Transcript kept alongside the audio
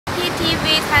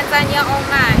Tanzania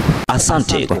online.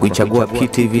 Asante kwa kuichagua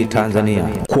PTV Tanzania.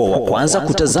 Kwa wa kwanza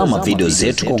kutazama video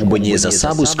zetu kwa kubonyeza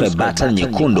subscribe button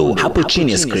nyekundu hapo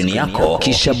chini ya screen yako,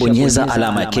 kisha bonyeza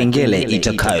alama ya kengele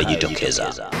itakayojitokeza.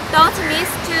 Don't miss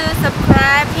to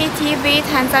subscribe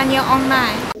PTV Tanzania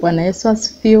online. Bwana Yesu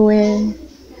asifiwe.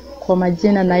 Kwa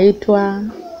majina naitwa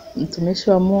mtumishi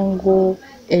wa Mungu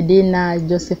Edina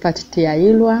Josephat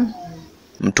Tiailwa.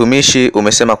 Mtumishi,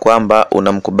 umesema kwamba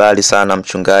unamkubali sana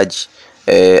mchungaji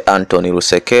Anthony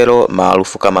Lusekelo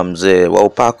maarufu kama Mzee wa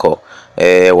Upako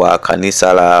wa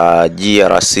kanisa la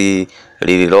GRC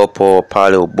lililopo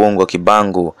pale Ubungo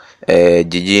Kibangu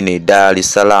jijini Dar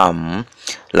es Salaam.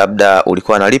 Labda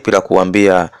ulikuwa na lipi la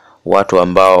kuambia watu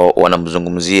ambao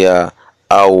wanamzungumzia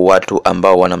au watu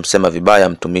ambao wanamsema vibaya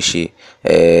mtumishi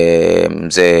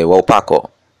Mzee wa Upako?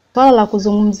 Swala la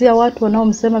kuzungumzia watu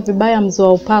wanaomsema vibaya Mzee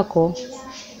wa Upako,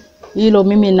 hilo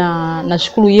mimi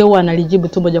nashukuru yeye analijibu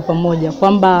tu moja kwa moja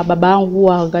kwamba baba yangu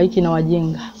hahangaiki na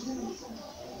wajinga.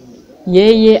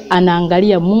 Yeye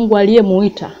anaangalia Mungu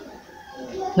aliyemuita,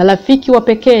 na rafiki wa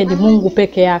pekee ni Mungu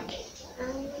peke yake.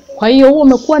 Kwa hiyo huo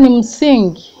umekuwa ni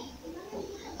msingi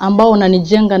ambao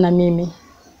unanijenga na mimi.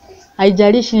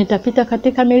 Haijalishi nitapita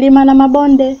katika milima na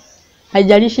mabonde,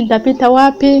 haijalishi nitapita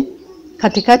wapi,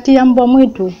 katikati ya mbwa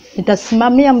mwitu,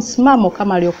 nitasimamia msimamo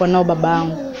kama aliyokuwa nao baba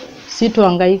yangu.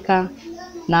 Sitohangaika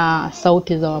na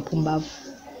sauti za wapumbavu.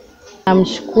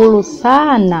 Namshukuru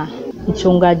sana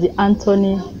mchungaji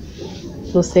Anthony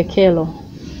Lusekelo.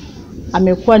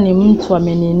 Amekuwa ni mtu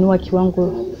ameniinua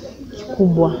kiwango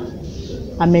kikubwa.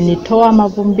 Amenitoa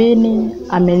mavumbini,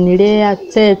 amenilea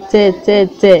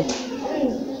te.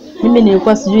 Mimi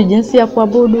nilikuwa sijui jinsi ya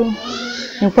kuabudu,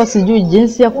 nilikuwa sijui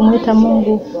jinsi ya kumuita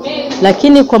Mungu,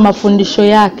 lakini kwa mafundisho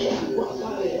yake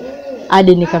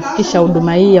hadi nikafikisha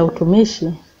huduma hii ya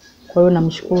utumishi. Kwa hiyo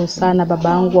namshukuru sana baba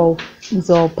yangu wa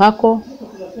Mzee wa Upako.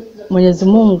 Mwenyezi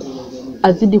Mungu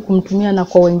azidi kumtumia na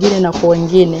kwa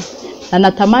wengine na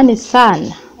natamani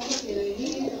sana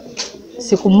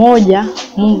siku moja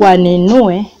Mungu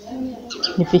aniinue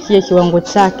nifikie kiwango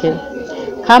chake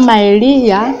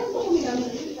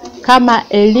kama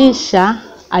Elisha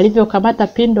alivyokamata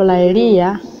pindo la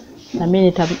Elia. Na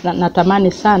mimi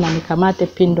natamani sana nikamate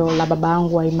pindo la baba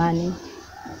yangu wa imani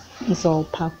Mzee wa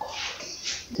Upako.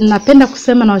 Napenda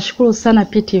kusema na washukuru sana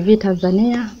PTV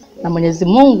Tanzania, na Mwenyezi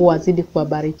Mungu azidi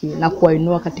kuwabariki na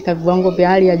kuwainua katika viwango vya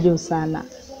hali ya juu sana.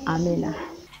 Amina.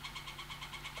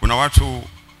 Kuna watu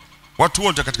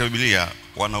wote katika Biblia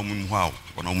wana umuhimu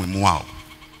wao.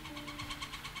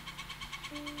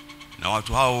 Na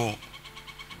watu hao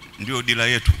ndio dira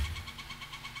yetu.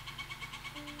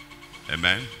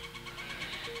 Amen.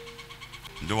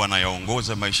 Ndio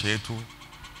wanayaongoza maisha yetu.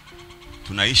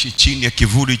 Tunaishi chini ya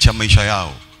kivuli cha maisha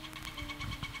yao.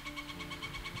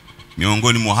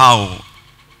 Miongoni mwa hao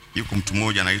yuko mtu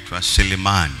mmoja anaitwa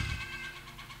Selemani.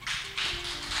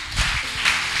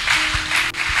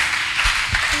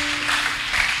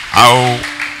 Au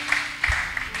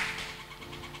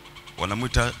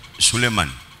wanamuita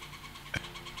Suleiman.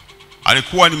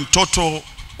 Alikuwa ni mtoto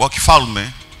wa kifalme.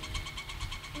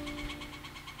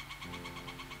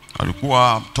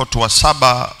 Alikuwa mtoto wa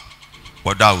 7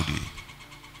 wa Daudi.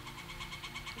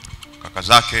 Kaka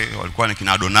zake walikuwa ni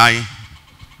kina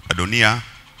Adonia,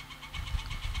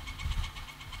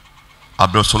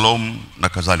 Absalom na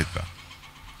kadhalika.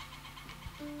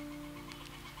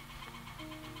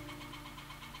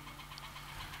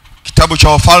 Kitabu cha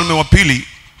Wafalme wa Pili,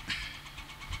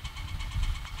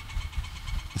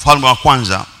 Mfalme wa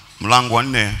Kwanza, mlango wa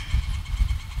 4,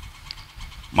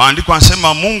 maandiko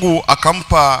yanasema Mungu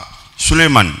akampa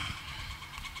Suleiman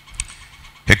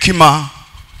hekima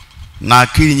na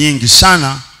akili nyingi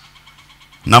sana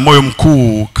na moyo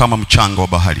mkuu kama mchanga wa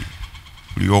bahari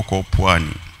ulioko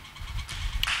pwani.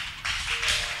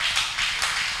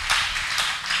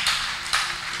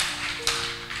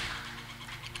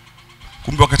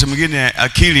 Kumbe wakati mwingine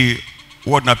akili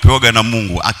huwa tunapewa na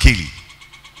Mungu. Akili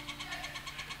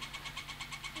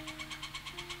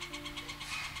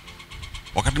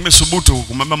wakati nimesubutu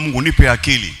kumwambia Mungu nipe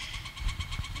akili,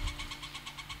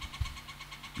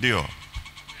 ndio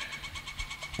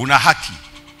una haki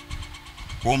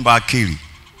kuomba akili,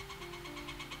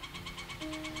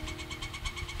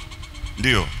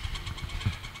 ndio,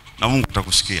 na Mungu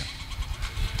atakusikia.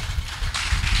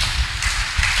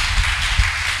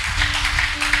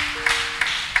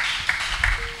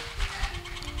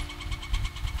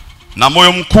 Na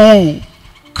moyo mkuu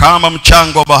kama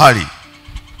mchanga wa bahari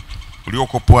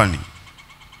ulioko pwani,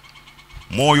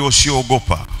 moyo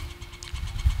usioogopa,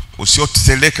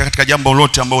 usioteteleka katika jambo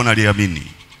lolote ambalo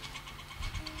unaliamini.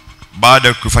 Baada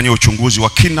ya kufanya uchunguzi wa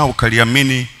kina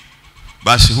ukaliamini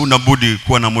basi huna budi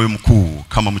kuwa na moyo mkuu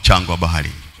kama mchanga wa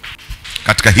bahari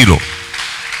katika hilo.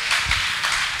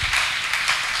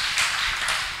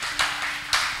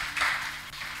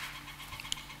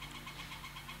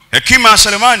 Hekima ya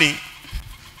Sulemani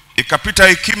ikapita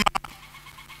hekima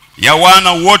ya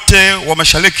wana wote wa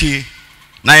mashariki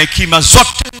na hekima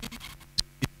zote.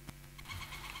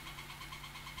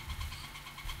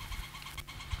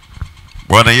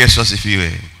 Bwana Yesu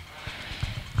asifiwe.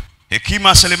 Hekima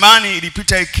ya Sulemani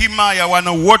ilipita hekima ya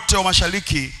wana wote wa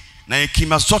mashariki na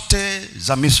hekima zote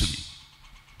za Misri.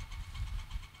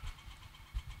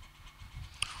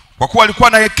 Kwa kuwa alikuwa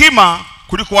na hekima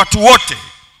kuliko watu wote,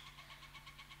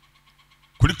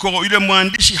 kuliko yule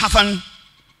mwandishi Hafan,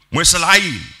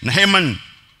 Mwesalai na Heman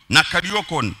na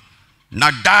Kariokon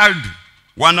na Dard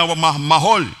wana wa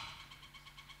Mahol.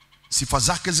 Sifa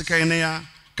zake zikaenea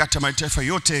kati ya mataifa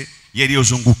yote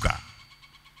yaliyozunguka.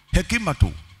 Hekima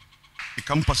tu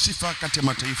ikampa sifa kati ya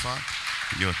mataifa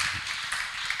yote.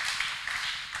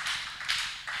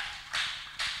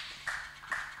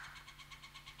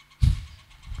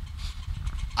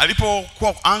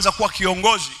 Alipokuwa anza kuwa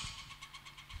kiongozi,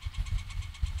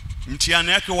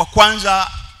 mtihani yake wa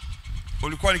kwanza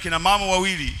ulikuwa ni kina mama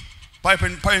wawili.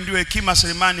 Pale ndio hekima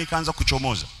Sulemani ikaanza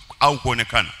kuchomoza au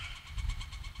kuonekana.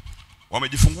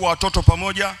 Wamejifungua watoto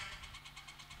pamoja.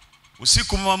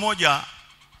 Usiku mama moja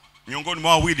miongoni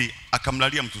mwa wawili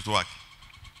akamlalia mtoto wake.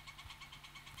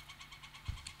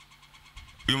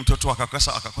 Huyo mtoto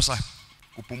akakosa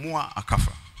kupumua,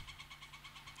 akafa.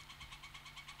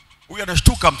 Huyo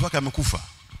anashtuka mtoto wake amekufa.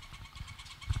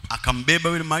 Akambeba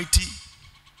yule maiti,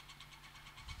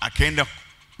 akaenda,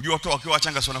 unajua watoto wakiwa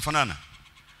wachanga sio wanafanana.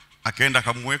 Akaenda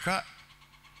akamweka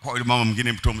kwa yule mama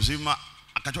mwingine mtu mzima,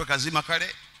 akachukua kazima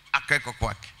kale akaweka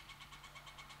kwake.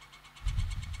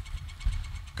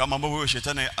 Kama ambavyo huyo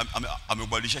shetani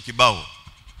amebadilisha kibao.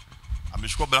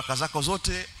 Amechukua baraka zako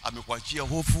zote, amekuachia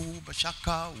hofu,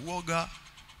 mashaka, uoga.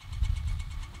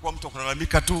 Kwa mtu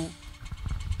kulalamika tu,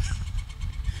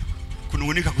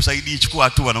 kunungunika kusaidia, chukua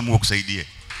hatua na Mungu akusaidie.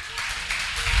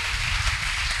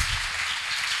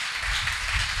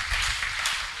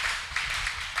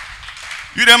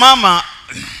 Yule mama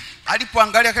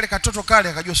alipoangalia kale katoto kale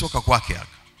akajua soka kwake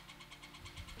haka.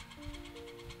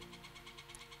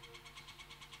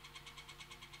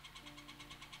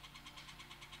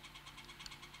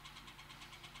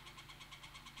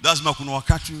 Lazima kuna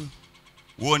wakati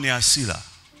uone hasira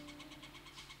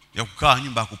ya kukaa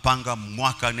nyumba ya kupanga,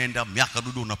 mwaka nenda miaka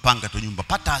dudu unapanga tu nyumba.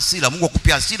 Pata hasira, Mungu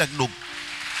akupia hasira kidogo.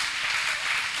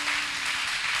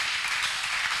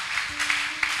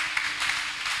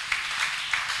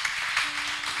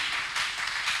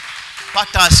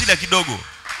 Pata hasira kidogo.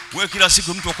 Wewe kila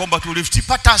siku mtu akomba tu lifti,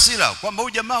 pata hasira kwamba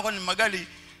huyu jamaa kwani magari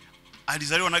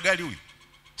alizaliwa na gari huyu.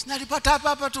 Sina alipata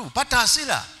hapa tu, pata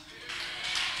hasira.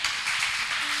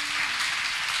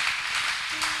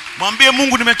 Mwambie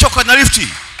Mungu nimechoka na lifti.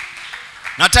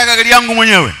 Nataka gari yangu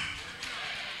mwenyewe.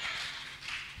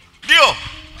 Ndio.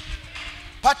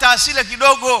 Pata hasira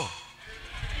kidogo.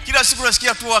 Kila siku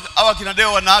nasikia tu hawa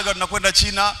kinadeo wanaaga tunakwenda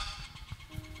China.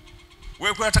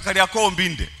 Wewe kwa nataka yako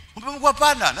mbinde. Mwambie Mungu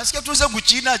hapana, nasikia tu zangu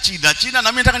China na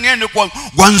mimi nataka niende kwa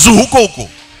Guangzhou huko.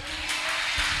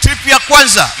 Trip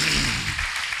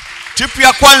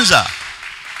ya kwanza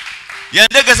ya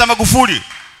ndege za Magufuli,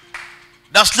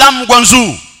 Dar es Salaam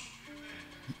Guangzhou.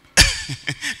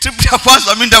 Trip ya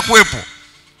kwanza mimi ndakuepo.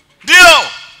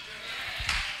 Ndio.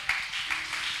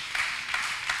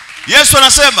 Yesu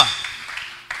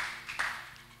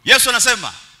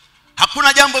anasema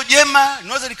hakuna jambo jema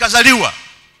linaweza likazaliwa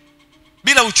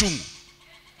bila uchungu.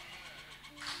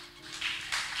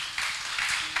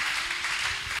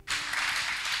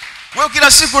 Wewe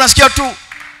kila siku unasikia tu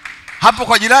hapo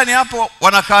kwa jirani hapo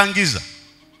wanakaangiza.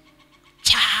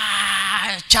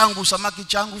 Changu samaki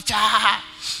changu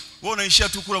wewe unaishia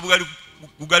tu kula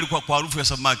ugali kwa harufu ya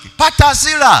samaki. Pata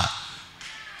hasira.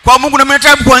 Kwa Mungu na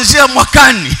mnataka kuanzia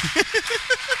mwakani.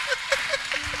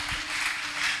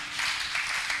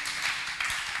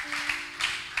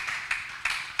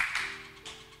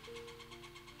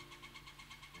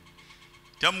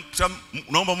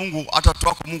 Naomba Mungu hata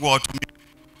toa kwa Mungu awatumie.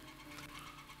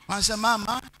 Wanasema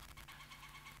mama,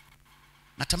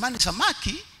 natamani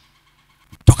samaki,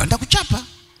 toka nenda kuchapa.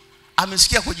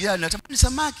 Amesikia kwa jirani natamani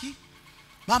samaki.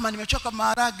 Mama nimechoka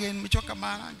maharage.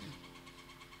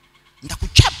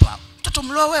 Ndakuchapa. Mtoto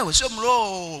mloo wewe, sio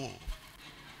mloo.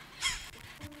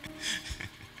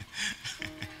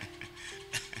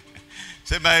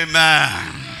 Sema amen.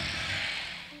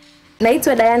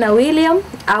 Naitwa Diana William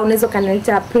au unaweza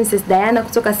kaniita Princess Diana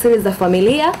kutoka Siri za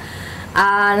Familia.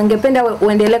 Ningependa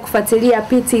uendelee kufuatilia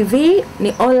PTV,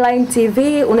 ni online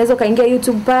TV. Unaweza kaingia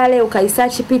YouTube pale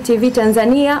ukaisearch PTV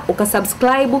Tanzania,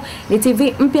 ukasubscribe. Ni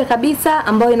TV mpya kabisa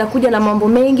ambayo inakuja na mambo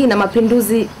mengi na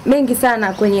mapinduzi mengi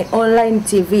sana kwenye online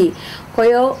TV. Kwa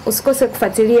hiyo usikose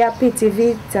kufuatilia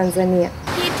PTV Tanzania.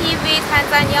 PTV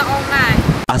Tanzania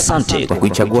online. Asante kwa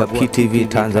kuichagua PTV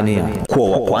Tanzania. Kwa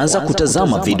wa kwanza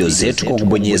kutazama video zetu kwa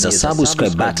kubonyeza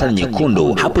subscribe button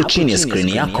nyekundu hapo chini ya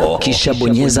skrini yako, kisha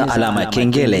bonyeza alama ya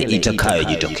kengele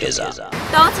itakayojitokeza.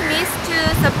 Don't miss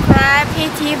to subscribe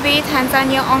PTV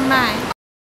Tanzania online.